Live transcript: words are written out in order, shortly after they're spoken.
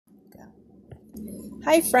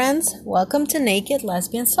Hi friends, welcome to Naked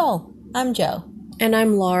Lesbian Soul. I'm Joe. And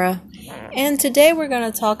I'm Laura. And today we're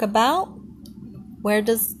going to talk about where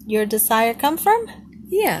does your desire come from?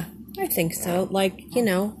 Yeah, I think so.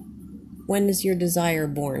 When is your desire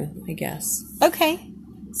born, I guess. Okay,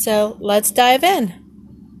 so let's dive in.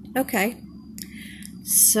 Okay.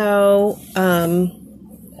 So,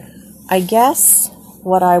 I guess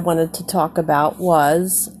what I wanted to talk about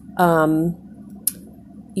was,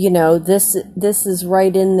 this is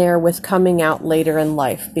right in there with coming out later in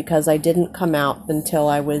life because I didn't come out until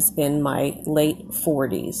I was in my late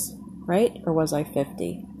 40s, right? Or was I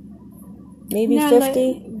 50? Maybe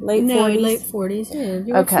 50? Late 40s? No, late 40s. Yeah,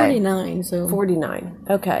 you were 49, so... 49.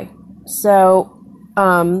 Okay. So,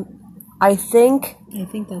 I think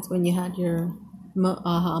that's when you had your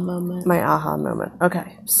aha moment. my aha moment.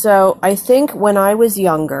 Okay. So, I think when I was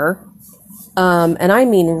younger, and I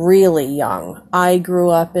mean really young, I grew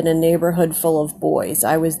up in a neighborhood full of boys.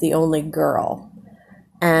 I was the only girl.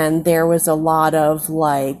 And there was a lot of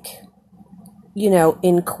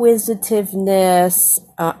inquisitiveness.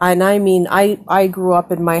 And I mean, I grew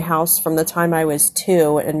up in my house from the time I was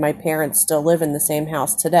 2, and my parents still live in the same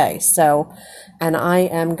house today. So, and I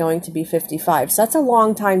am going to be 55. So that's a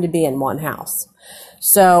long time to be in one house.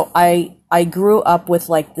 So I grew up with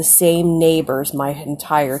the same neighbors my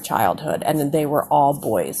entire childhood, and they were all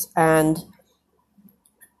boys. And,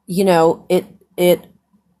 it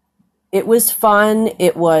was fun.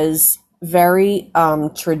 It was very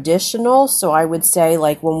traditional. So I would say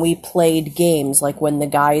when we played games, like when the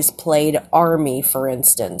guys played Army, for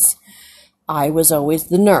instance, I was always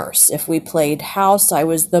the nurse. If we played house, I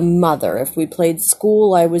was the mother. If we played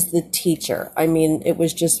school, I was the teacher. I mean, it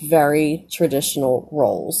was just very traditional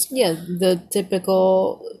roles. Yeah, the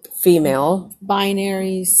typical female,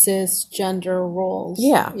 binary, cisgender roles.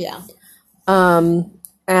 Yeah. Yeah.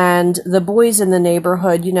 And the boys in the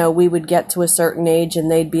neighborhood, we would get to a certain age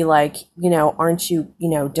and they'd be like, aren't you,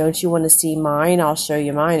 don't you want to see mine? I'll show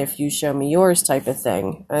you mine if you show me yours, type of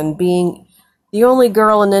thing. And being the only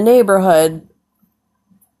girl in the neighborhood,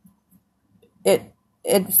 it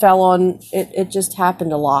fell on, it just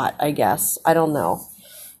happened a lot, I guess. I don't know.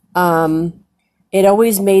 It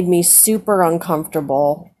always made me super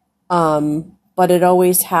uncomfortable. But it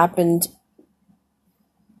always happened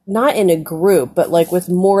not in a group, but with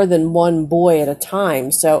more than one boy at a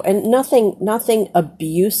time. So, and nothing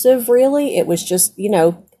abusive really. It was just,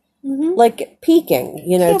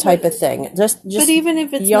 peeking, type of thing. Just. But even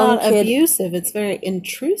if it's not abusive, it's very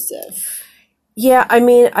intrusive. Yeah, I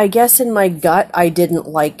mean, I guess in my gut, I didn't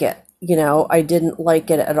like it. I didn't like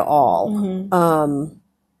it at all. Mm-hmm.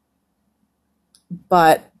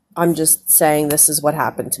 But I'm just saying this is what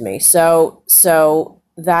happened to me. So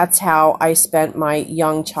that's how I spent my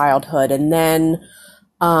young childhood. And then,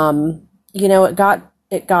 I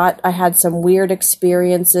had some weird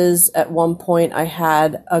experiences. At one point, I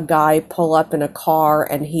had a guy pull up in a car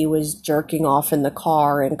and he was jerking off in the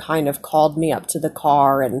car and kind of called me up to the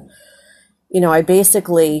car. And, I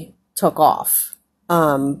basically took off.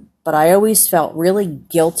 But I always felt really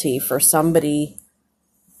guilty for somebody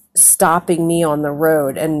stopping me on the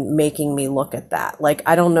road and making me look at that.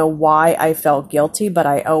 I don't know why I felt guilty, but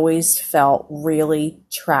I always felt really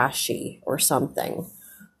trashy or something.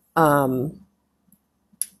 And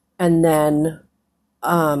then,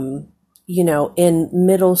 in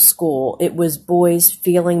middle school, it was boys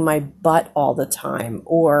feeling my butt all the time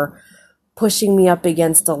or pushing me up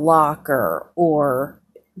against a locker or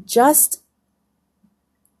just,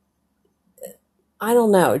 I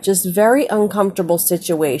don't know, just very uncomfortable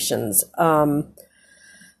situations.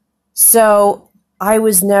 So I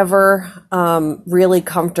was never really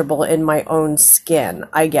comfortable in my own skin,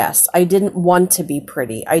 I guess. I didn't want to be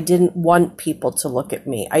pretty. I didn't want people to look at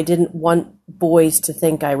me. I didn't want boys to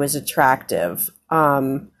think I was attractive.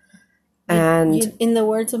 And in the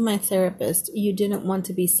words of my therapist, you didn't want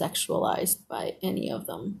to be sexualized by any of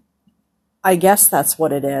them. I guess that's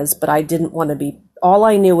what it is, but I didn't want to be. All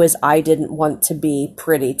I knew is I didn't want to be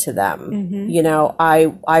pretty to them.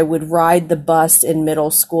 Mm-hmm. I would ride the bus in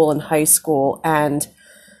middle school and high school, and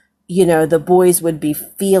the boys would be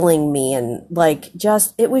feeling me, and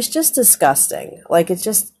it was just disgusting.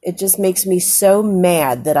 It just makes me so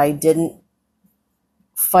mad that I didn't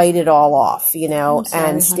fight it all off,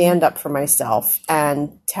 and stand up for myself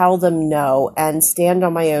and tell them no and stand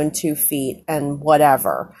on my own 2 feet and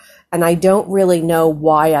whatever. And I don't really know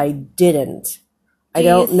why I didn't. I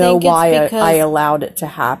don't know why I allowed it to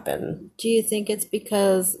happen. Do you think it's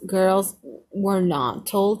because girls were not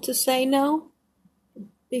told to say no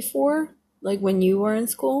before? Like when you were in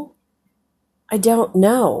school? I don't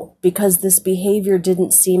know, because this behavior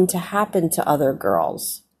didn't seem to happen to other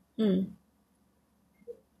girls. You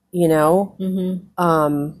know?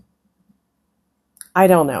 I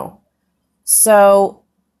don't know. So,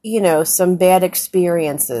 you know, some bad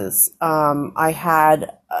experiences. I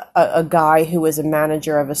had a guy who was a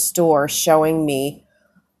manager of a store showing me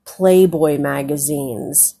Playboy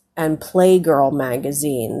magazines and Playgirl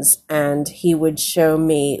magazines, and he would show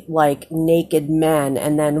me like naked men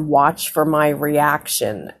and then watch for my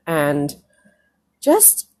reaction, and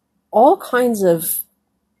just all kinds of,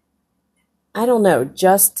 I don't know,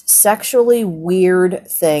 just sexually weird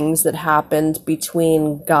things that happened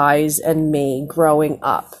between guys and me growing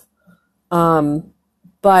up.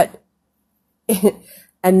 But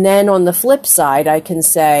and then on the flip side, I can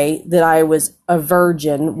say that I was a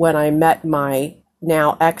virgin when I met my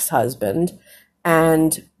now ex-husband,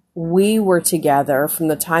 and we were together from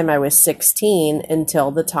the time I was 16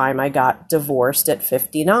 until the time I got divorced at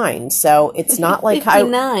 59. So it's not like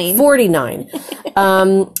 49.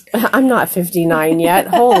 I'm not 59 yet.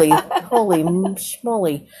 Holy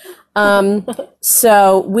schmoly.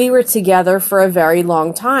 So we were together for a very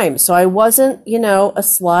long time. So I wasn't, you know, a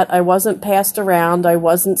slut. I wasn't passed around. I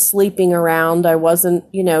wasn't sleeping around. I wasn't,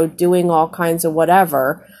 you know, doing all kinds of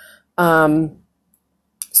whatever.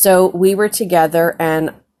 So we were together,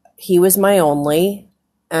 and he was my only.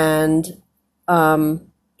 And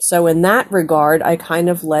so in that regard, I kind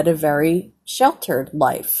of led a very sheltered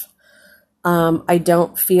life. I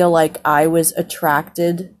don't feel like I was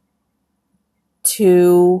attracted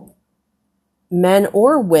to men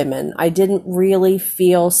or women. I didn't really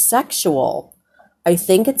feel sexual. I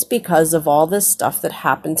think it's because of all this stuff that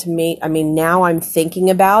happened to me. I mean, now I'm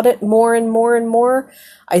thinking about it more and more and more.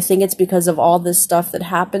 I think it's because of all this stuff that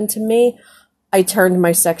happened to me. I turned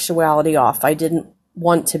my sexuality off. I didn't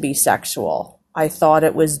want to be sexual. I thought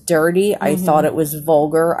it was dirty. I thought it was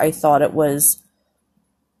vulgar. I thought it was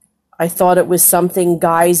something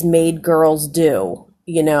guys made girls do,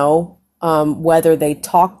 you know, whether they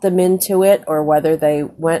talked them into it or whether they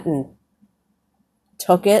went and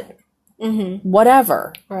took it,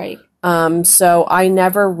 whatever. Right. So I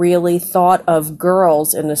never really thought of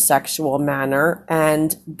girls in a sexual manner,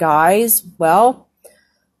 and guys, well,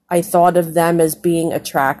 I thought of them as being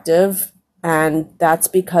attractive, and that's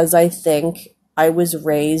because I think I was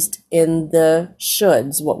raised in the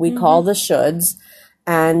shoulds, what we call the shoulds.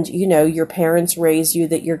 And, you know, your parents raise you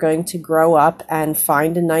that you're going to grow up and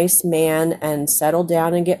find a nice man and settle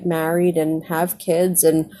down and get married and have kids.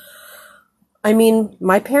 And I mean,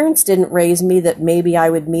 my parents didn't raise me that maybe I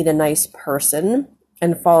would meet a nice person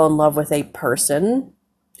and fall in love with a person.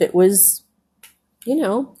 It was, you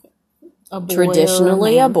know,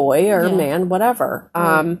 traditionally a boy or a man, whatever.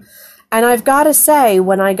 Right. And I've got to say,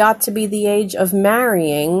 when I got to be the age of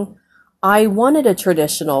marrying, I wanted a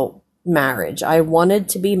traditional marriage. I wanted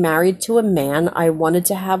to be married to a man. I wanted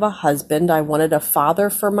to have a husband. I wanted a father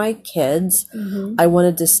for my kids. I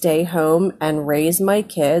wanted to stay home and raise my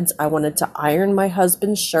kids. I wanted to iron my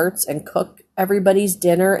husband's shirts and cook everybody's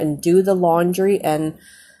dinner and do the laundry and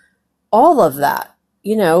all of that,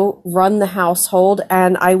 you know, run the household.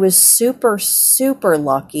 And I was super, super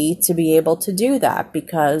lucky to be able to do that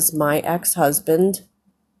because my ex-husband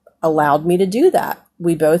allowed me to do that.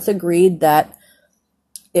 We both agreed that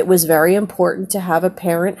it was very important to have a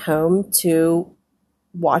parent home to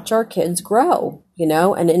watch our kids grow, you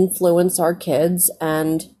know, and influence our kids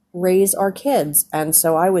and raise our kids. And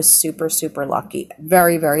so I was super, super lucky.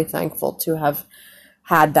 Very, very thankful to have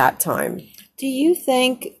had that time. Do you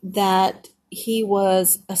think that he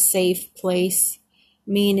was a safe place?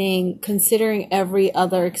 Meaning, considering every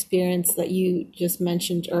other experience that you just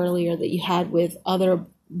mentioned earlier that you had with other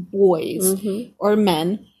boys or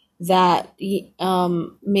men, that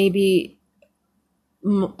maybe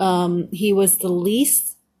he was the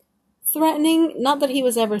least threatening. Not that he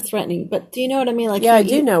was ever threatening, but do you know what I mean? Like, yeah, I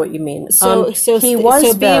do know what you mean. So he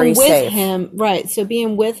was very safe. Him, right? So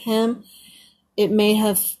being with him, it may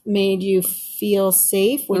have made you feel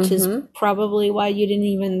safe, which is probably why you didn't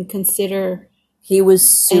even consider. He was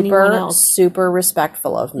super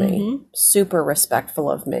respectful of me. Super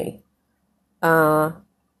respectful of me.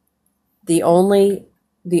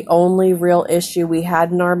 The only real issue we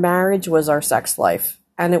had in our marriage was our sex life,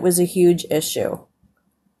 and it was a huge issue.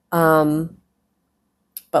 But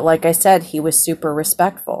like I said, he was super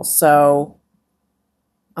respectful. So,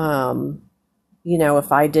 you know,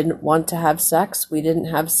 if I didn't want to have sex, we didn't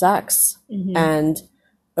have sex. And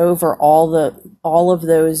over all of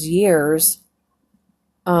those years,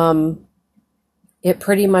 it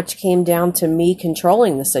pretty much came down to me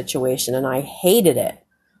controlling the situation, and I hated it.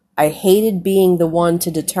 I hated being the one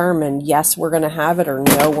to determine, yes, we're going to have it, or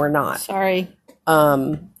no, we're not. Sorry.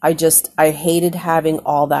 I hated having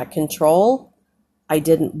all that control. I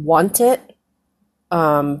didn't want it.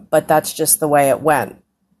 But that's just the way it went.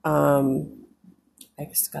 I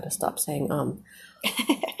just got to stop saying,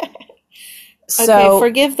 So, okay,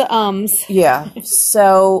 forgive the ums. Yeah.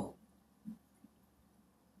 So,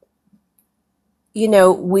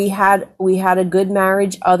 we had a good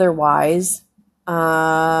marriage otherwise.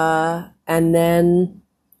 And then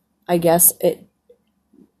I guess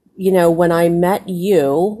when I met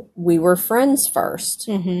you, we were friends first.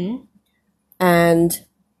 Mm-hmm. And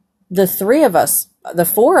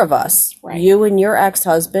the four of us, right. You and your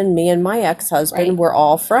ex-husband, me and my ex-husband, right. were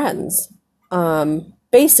all friends.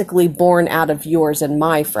 Basically born out of yours and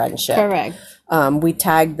my friendship. Correct. We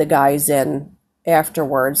tagged the guys in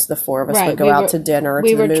afterwards. The four of us would go out to dinner or to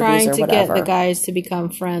the movies or whatever. We were trying to get the guys to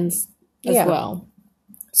become friends as well.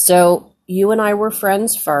 So you and I were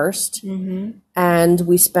friends first, mm-hmm. and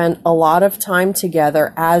we spent a lot of time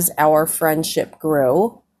together as our friendship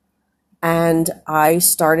grew, and I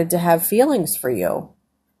started to have feelings for you.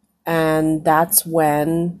 And that's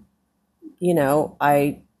when,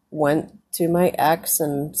 I went to my ex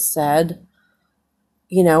and said,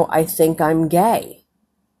 I think I'm gay.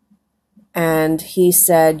 And he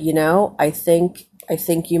said, I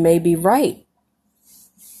think you may be right.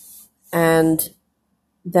 And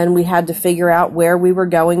then we had to figure out where we were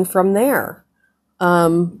going from there.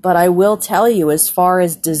 But I will tell you, as far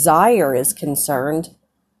as desire is concerned,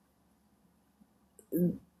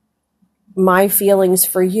 my feelings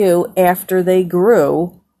for you after they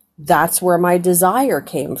grew, that's where my desire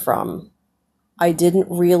came from. I didn't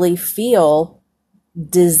really feel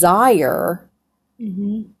desire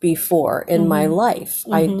mm-hmm. before in mm-hmm. my life.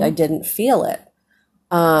 Mm-hmm. I didn't feel it.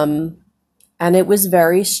 And it was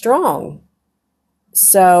very strong.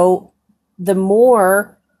 So the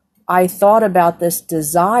more I thought about this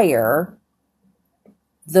desire,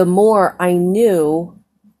 the more I knew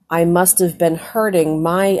I must have been hurting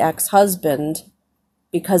my ex-husband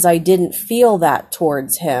because I didn't feel that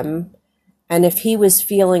towards him. And if he was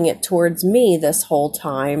feeling it towards me this whole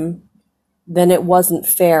time, then it wasn't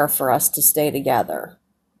fair for us to stay together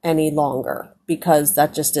any longer, because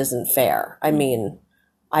that just isn't fair. I mean,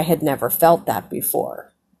 I had never felt that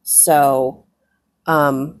before. So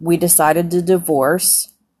we decided to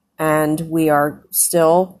divorce, and we are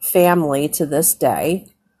still family to this day.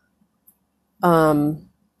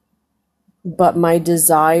 But my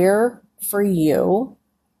desire for you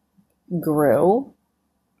grew,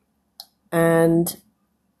 and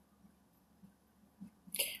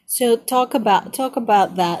so talk about that.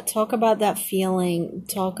 Talk about that feeling.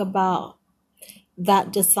 Talk about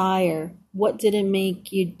that desire. What did it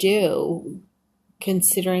make you do,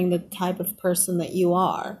 considering the type of person that you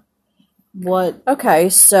are? Okay,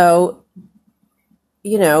 so,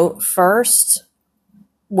 first,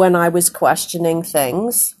 when I was questioning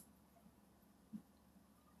things,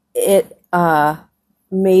 it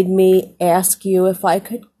made me ask you if I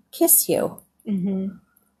could kiss you. Mm-hmm.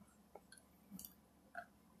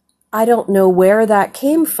 I don't know where that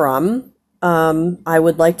came from. I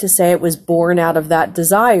would like to say it was born out of that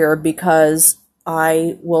desire, because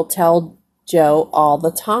I will tell Joe all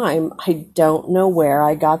the time, I don't know where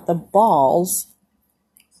I got the balls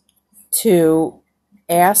to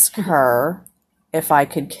ask her if I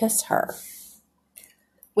could kiss her.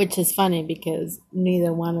 Which is funny because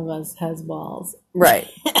neither one of us has balls. Right.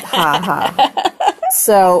 Ha ha.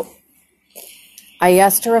 So I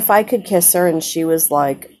asked her if I could kiss her, and she was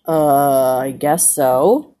like, I guess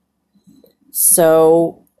so.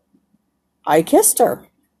 So I kissed her.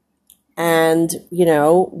 And,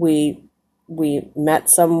 we met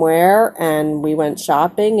somewhere and we went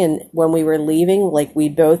shopping, and when we were leaving, we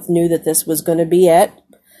both knew that this was going to be it.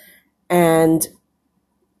 And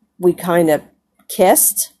we kind of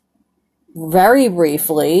kissed very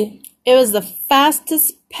briefly. It was the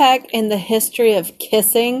fastest peck in the history of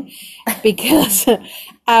kissing, because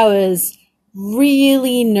I was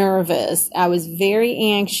really nervous. I was very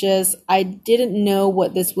anxious. I didn't know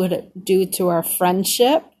what this would do to our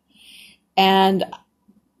friendship. And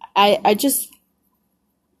I just,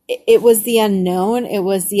 it was the unknown. It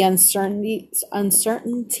was the uncertainty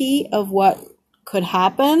of what could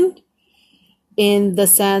happen, in the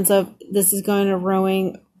sense of this is going to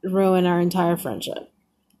ruin our entire friendship.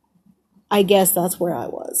 I guess that's where I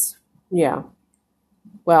was. Yeah.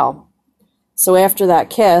 Well, so after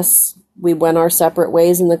that kiss, we went our separate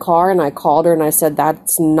ways in the car, and I called her and I said,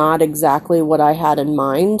 that's not exactly what I had in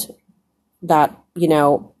mind. That,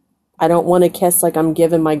 I don't want to kiss like I'm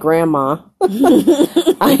giving my grandma.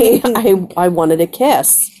 I wanted a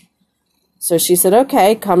kiss. So she said,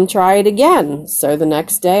 okay, come try it again. So the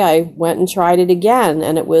next day I went and tried it again,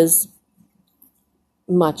 and it was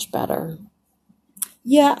much better.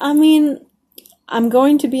 Yeah, I mean, I'm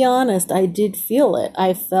going to be honest, I did feel it.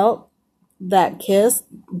 I felt that kiss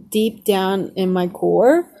deep down in my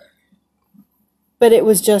core, but it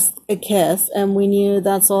was just a kiss, and we knew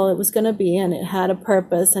that's all it was going to be, and it had a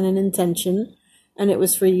purpose and an intention, and it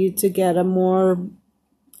was for you to get a more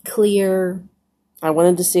clear. I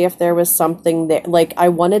wanted to see if there was something there. Like, I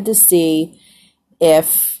wanted to see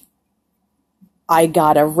if I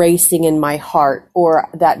got a racing in my heart, or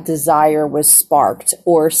that desire was sparked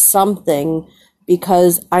or something,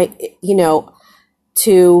 because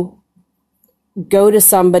to go to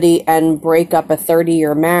somebody and break up a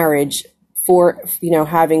 30-year marriage for,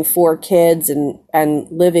 having 4 kids and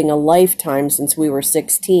living a lifetime since we were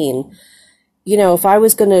 16, if I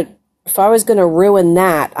was going to ruin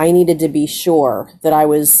that, I needed to be sure that I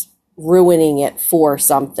was ruining it for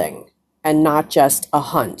something and not just a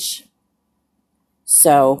hunch.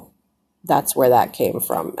 So that's where that came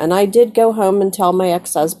from. And I did go home and tell my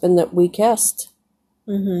ex-husband that we kissed.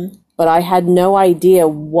 Mm-hmm. But I had no idea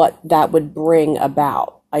what that would bring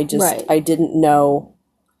about. I didn't know.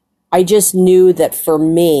 I just knew that for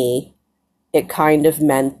me, it kind of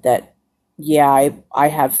meant that, yeah, I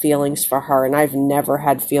have feelings for her, and I've never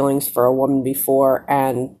had feelings for a woman before,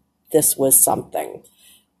 and this was something.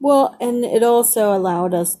 Well, and it also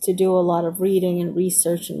allowed us to do a lot of reading and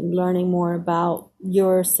research and learning more about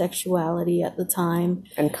your sexuality at the time.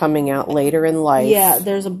 And coming out later in life. Yeah,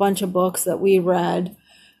 there's a bunch of books that we read.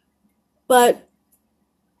 But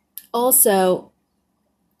also,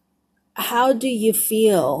 how do you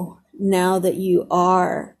feel now that you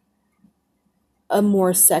are a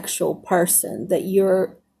more sexual person, that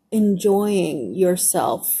you're enjoying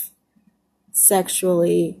yourself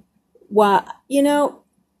sexually? While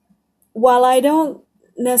I don't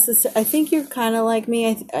necessarily, I think you're kind of like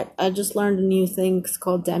me. I just learned a new thing. It's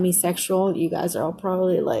called demisexual. You guys are all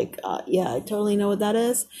probably like, yeah, I totally know what that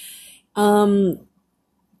is.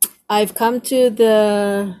 I've come to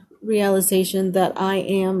the realization that I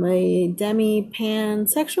am a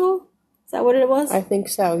demi-pansexual. Is that what it was? I think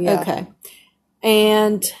so, yeah. Okay.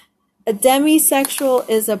 And a demisexual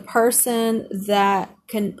is a person that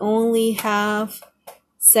can only have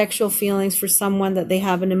sexual feelings for someone that they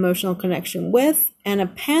have an emotional connection with. And a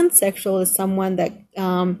pansexual is someone that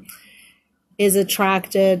is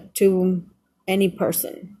attracted to any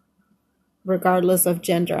person, regardless of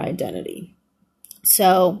gender identity.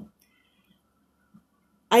 So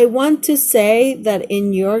I want to say that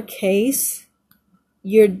in your case,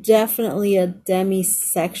 you're definitely a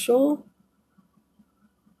demisexual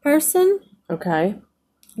person. Okay.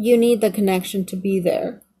 You need the connection to be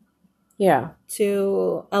there. Yeah.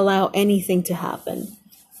 To allow anything to happen.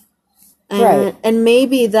 Right. And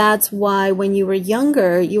maybe that's why when you were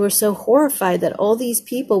younger, you were so horrified that all these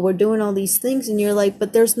people were doing all these things, and you're like,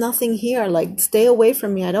 but there's nothing here. Like, stay away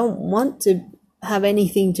from me. I don't want to have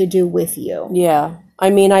anything to do with you. Yeah. I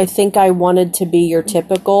mean, I think I wanted to be your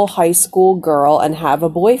typical high school girl and have a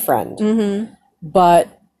boyfriend. Mm-hmm.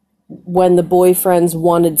 But when the boyfriends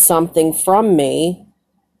wanted something from me,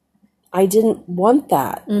 I didn't want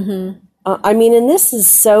that. Mm-hmm. I mean, and this is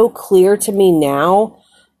so clear to me now,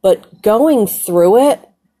 but going through it,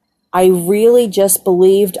 I really just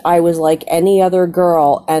believed I was like any other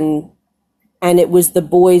girl, and it was the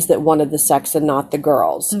boys that wanted the sex and not the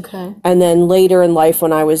girls. Okay. And then later in life,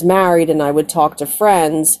 when I was married and I would talk to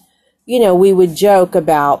friends, we would joke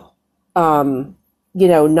about,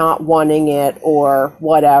 not wanting it or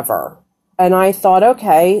whatever. And I thought,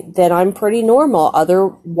 okay, then I'm pretty normal. Other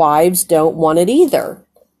wives don't want it either.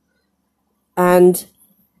 And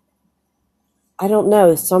I don't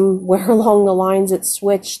know, somewhere along the lines it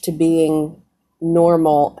switched to being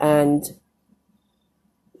normal, and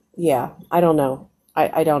yeah, I don't know.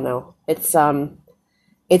 I don't know.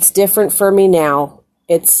 It's different for me now.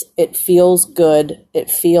 It feels good.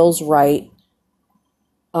 It feels right.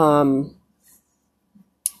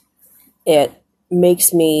 It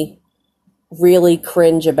makes me really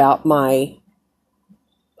cringe about my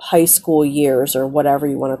high school years, or whatever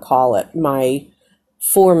you want to call it, my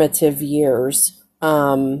formative years.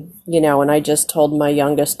 And I just told my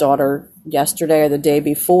youngest daughter yesterday or the day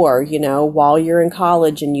before, while you're in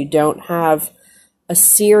college and you don't have a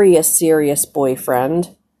serious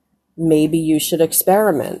boyfriend, maybe you should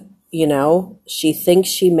experiment. She thinks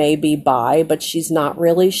she may be bi, but she's not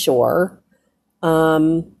really sure.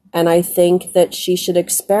 And I think that she should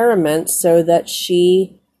experiment so that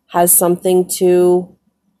she has something to,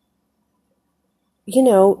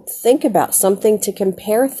 think about, something to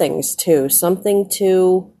compare things to, something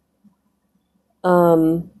to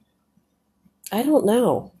I don't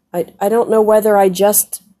know. I don't know whether I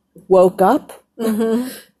just woke up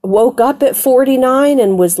at 49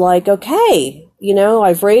 and was like, okay,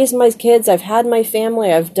 I've raised my kids, I've had my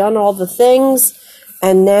family, I've done all the things,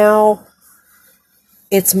 and now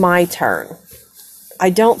it's my turn. I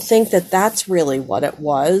don't think that that's really what it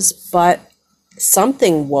was, but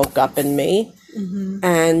something woke up in me.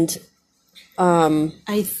 And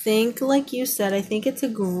I think, like you said, I think it's a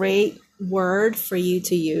great word for you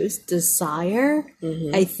to use, desire.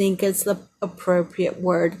 I think it's the appropriate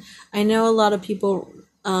word. I know a lot of people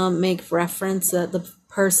make reference that the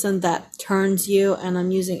person that turns you, and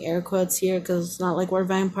I'm using air quotes here because it's not like we're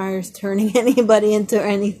vampires turning anybody into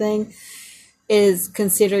anything, is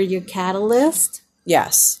considered your catalyst.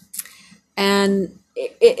 Yes. And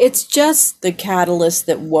it's just the catalyst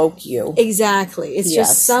that woke you. Exactly. It's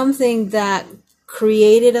just something that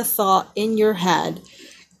created a thought in your head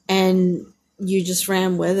and you just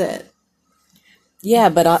ran with it. Yeah,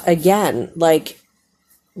 but again, like,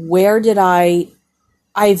 where did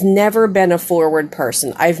I've never been a forward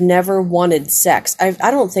person. I've never wanted sex. I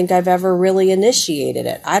don't think I've ever really initiated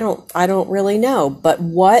it. I don't really know. But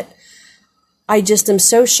I just am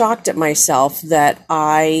so shocked at myself that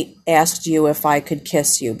I asked you if I could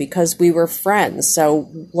kiss you because we were friends. So,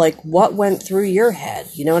 like, what went through your head?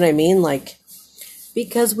 You know what I mean? Like,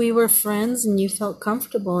 because we were friends and you felt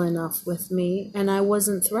comfortable enough with me and I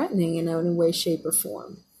wasn't threatening in any way, shape, or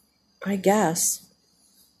form. I guess.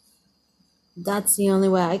 That's the only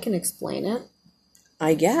way I can explain it.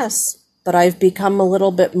 I guess. But I've become a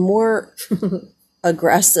little bit more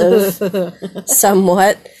aggressive,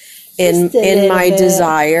 somewhat, in my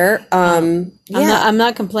desire. I'm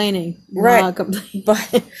not complaining. Right. Not complaining.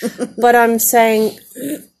 But I'm saying,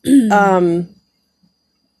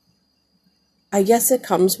 I guess it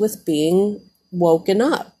comes with being woken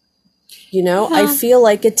up. I feel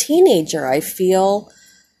like a teenager. I feel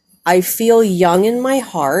young in my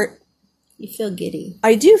heart. You feel giddy.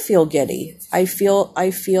 I do feel giddy. I feel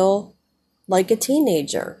like a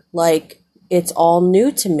teenager. Like, it's all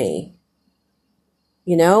new to me.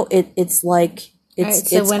 It's like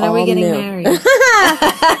it's. All right, so when are we getting new. married?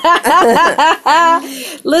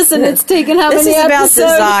 Listen, it's taken how this many is episodes?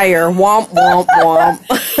 About desire. Womp womp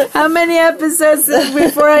womp. How many episodes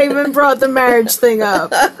before I even brought the marriage thing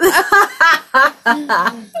up?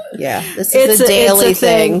 Yeah, this is a daily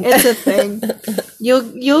thing. It's a thing.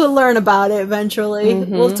 You'll learn about it eventually.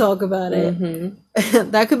 We'll talk about it.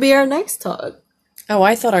 That could be our next talk. Oh,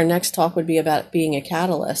 I thought our next talk would be about being a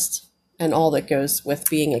catalyst and all that goes with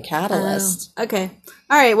being a catalyst. Okay.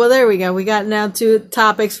 All right. Well, there we go. We got now 2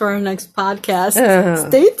 topics for our next podcast.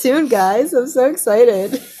 Stay tuned, guys. I'm so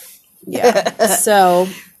excited. Yeah. So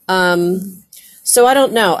I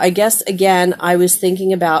don't know. I guess, again, I was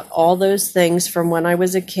thinking about all those things from when I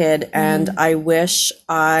was a kid, and I wish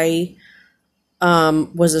I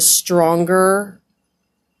was a stronger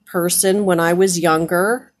person when I was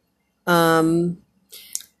younger.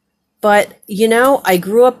 But, I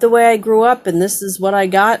grew up the way I grew up, and this is what I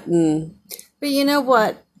got. But you know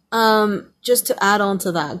what? Just to add on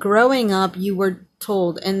to that, growing up, you were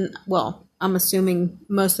told, and, well, I'm assuming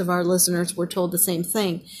most of our listeners were told the same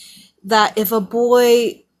thing, that if a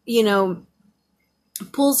boy,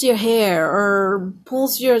 pulls your hair or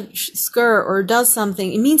pulls your skirt or does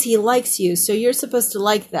something, it means he likes you, so you're supposed to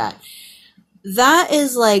like that. That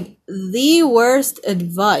is, like, the worst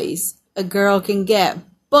advice a girl can get.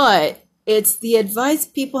 But it's the advice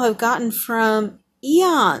people have gotten from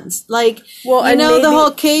eons. Like, the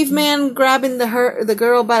whole caveman grabbing the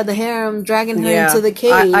girl by the hair and dragging her into the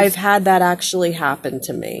cave. I've had that actually happen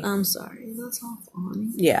to me. I'm sorry. That's all funny.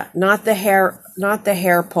 Yeah, not the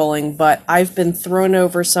hair pulling, but I've been thrown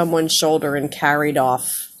over someone's shoulder and carried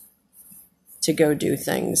off to go do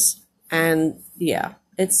things. And yeah,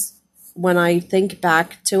 it's, when I think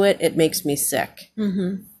back to it, it makes me sick.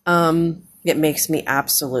 It makes me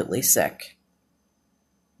absolutely sick.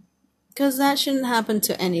 Because that shouldn't happen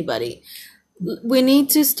to anybody. We need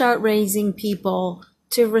to start raising people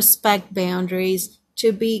to respect boundaries,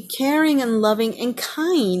 to be caring and loving and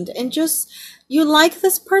kind. And just, you like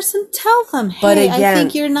this person, tell them, hey, but again, I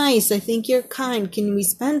think you're nice. I think you're kind. Can we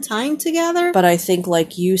spend time together? But I think,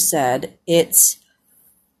 like you said, it's,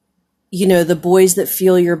 the boys that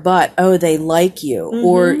feel your butt, oh, they like you.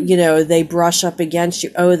 Or, they brush up against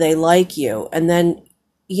you, oh, they like you. And then,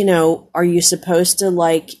 are you supposed to,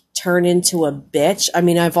 like, turn into a bitch? I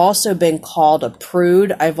mean, I've also been called a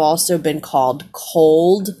prude. I've also been called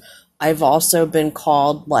cold. I've also been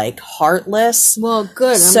called, like, heartless. Well,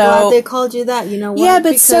 good. I'm glad they called you that. You know what? Yeah,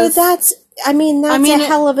 but so that's, I mean, that's a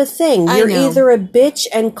hell of a thing. You're either a bitch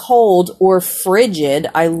and cold or frigid.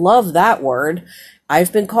 I love that word.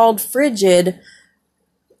 I've been called frigid,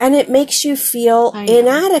 and it makes you feel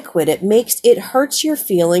inadequate. It hurts your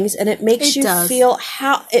feelings, and it makes you feel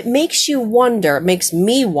it makes you wonder. It makes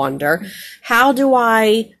me wonder, how do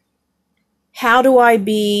I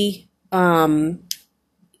be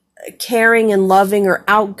caring and loving or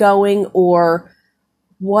outgoing or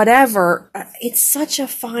whatever? It's such a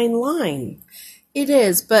fine line. It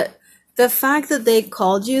is, but the fact that they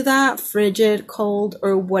called you that, frigid, cold,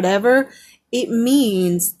 or whatever, it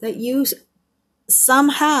means that you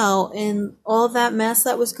somehow, in all that mess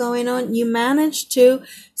that was going on, you managed to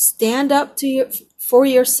stand up for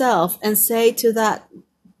yourself and say to that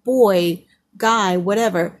boy, guy,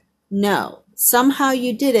 whatever, no. Somehow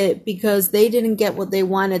you did it because they didn't get what they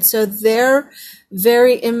wanted. So their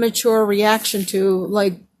very immature reaction to,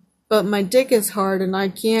 like, but my dick is hard and I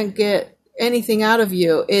can't get anything out of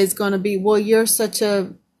you is going to be, well, you're such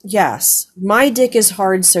a... Yes, my dick is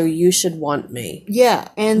hard, so you should want me. Yeah,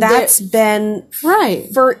 and that's been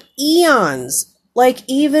for eons. Like,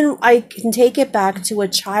 even I can take it back to a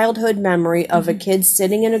childhood memory of a kid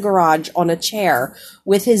sitting in a garage on a chair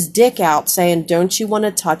with his dick out saying, "Don't you want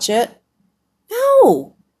to touch it?"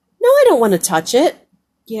 No, I don't want to touch it.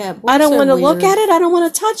 Yeah, I don't want to look at it. I don't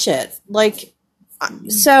want to touch it. Like,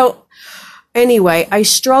 so... Anyway, I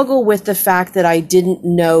struggle with the fact that I didn't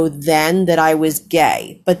know then that I was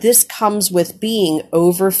gay. But this comes with being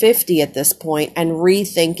over 50 at this point and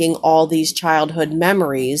rethinking all these childhood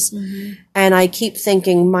memories. Mm-hmm. And I keep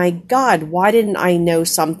thinking, my God, why didn't I know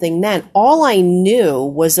something then? All I knew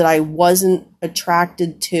was that I wasn't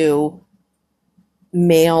attracted to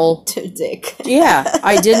male... To dick. Yeah,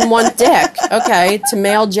 I didn't want dick. Okay, to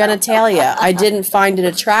male genitalia. I didn't find it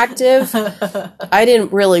attractive. I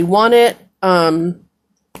didn't really want it.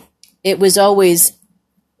 It was always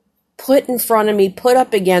put in front of me, put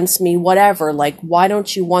up against me, whatever. Like, why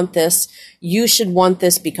don't you want this? You should want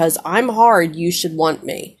this because I'm hard. You should want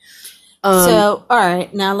me. So, all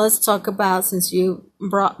right, now let's talk about, since you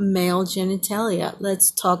brought male genitalia, let's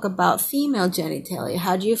talk about female genitalia.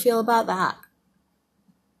 How do you feel about that?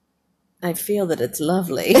 I feel that it's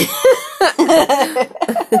lovely.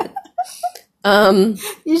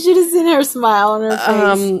 You should have seen her smile on her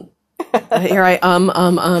face. Here I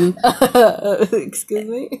excuse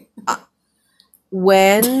me.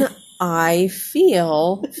 When I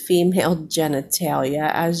feel female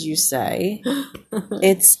genitalia, as you say,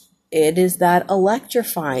 it is that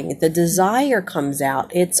electrifying. The desire comes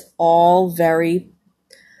out. It's all very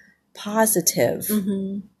positive.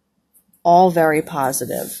 Mm-hmm. All very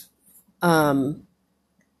positive.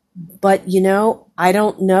 But I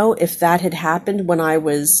don't know if that had happened when I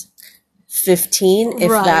was 15, if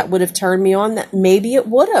that would have turned me on. That maybe it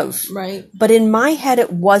would have. Right. But in my head,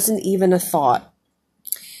 it wasn't even a thought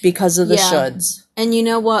because of the shoulds. And you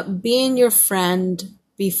know what? Being your friend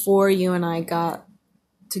before you and I got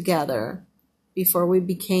together, before we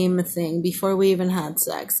became a thing, before we even had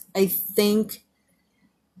sex, I think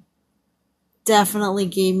definitely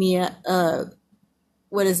gave me a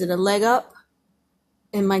leg up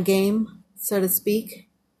in my game, so to speak.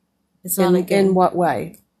 It's not a game. In what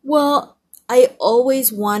way? Well, I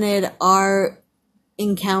always wanted our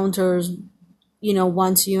encounters,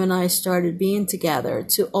 once you and I started being together,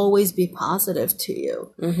 to always be positive to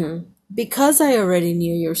you. Mm-hmm. Because I already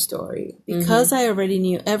knew your story, because I already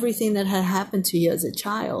knew everything that had happened to you as a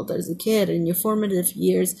child, as a kid, in your formative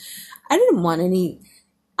years, I didn't want any...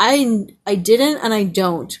 I didn't, and I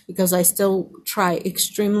don't, because I still try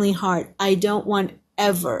extremely hard. I don't want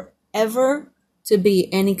ever to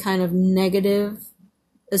be any kind of negative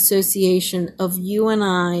association of you and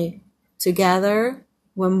I together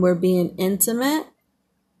when we're being intimate,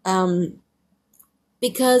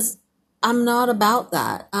 because I'm not about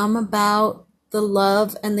that. I'm about the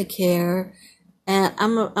love and the care, and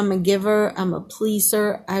I'm a giver. I'm a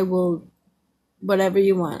pleaser. I will, whatever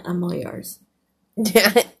you want, I'm all yours.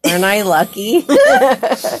 Aren't I lucky?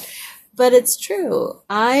 But it's true.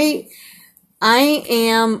 I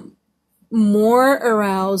am more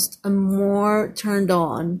aroused and more turned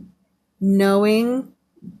on knowing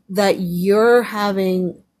that you're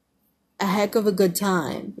having a heck of a good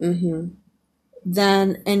time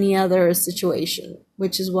than any other situation,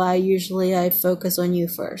 which is why usually I focus on you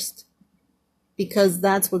first, because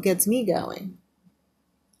that's what gets me going.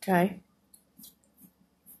 Okay.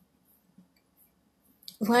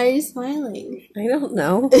 Why are you smiling? I don't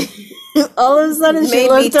know. All of a sudden she Maybe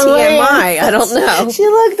looked TMI. away. I don't know. She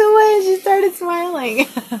looked away and she started smiling.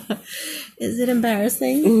 Is it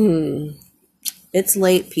embarrassing? It's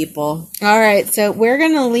late, people. All right, so we're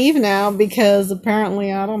going to leave now because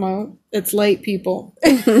apparently, I don't know, it's late, people.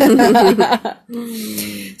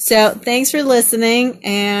 So thanks for listening,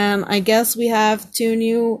 and I guess we have 2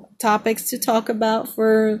 new topics to talk about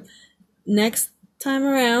for next time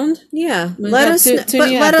around. Yeah, We've let got us two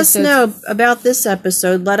us know about this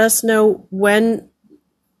episode. Let us know when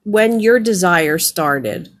your desire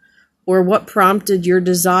started, or what prompted your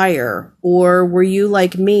desire, or were you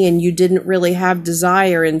like me and you didn't really have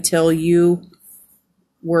desire until you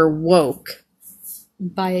were woke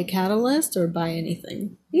by a catalyst or by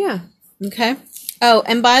anything. Yeah. Okay. Oh,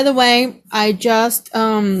 and by the way, I just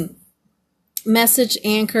messaged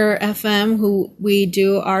Anchor FM, who we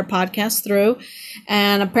do our podcast through,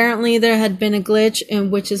 and apparently there had been a glitch,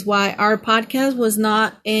 and which is why our podcast was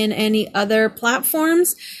not in any other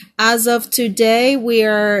platforms. As of today, we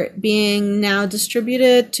are being now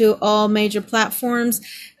distributed to all major platforms.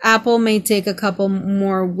 Apple may take a couple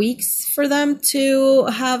more weeks for them to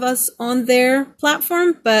have us on their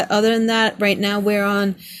platform, but other than that, right now we're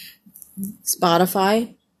on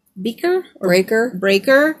Spotify, Breaker,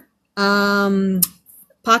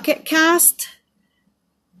 Pocket Cast,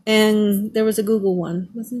 and there was a Google one.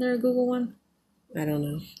 Wasn't there a Google one? I don't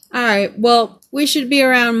know. All right. Well, we should be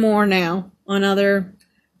around more now on other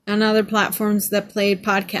platforms that played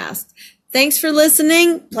podcasts. Thanks for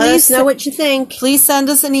listening. Let us know what you think. Please send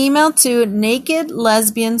us an email to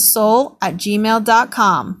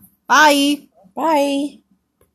nakedlesbiansoul@gmail.com. Bye. Bye.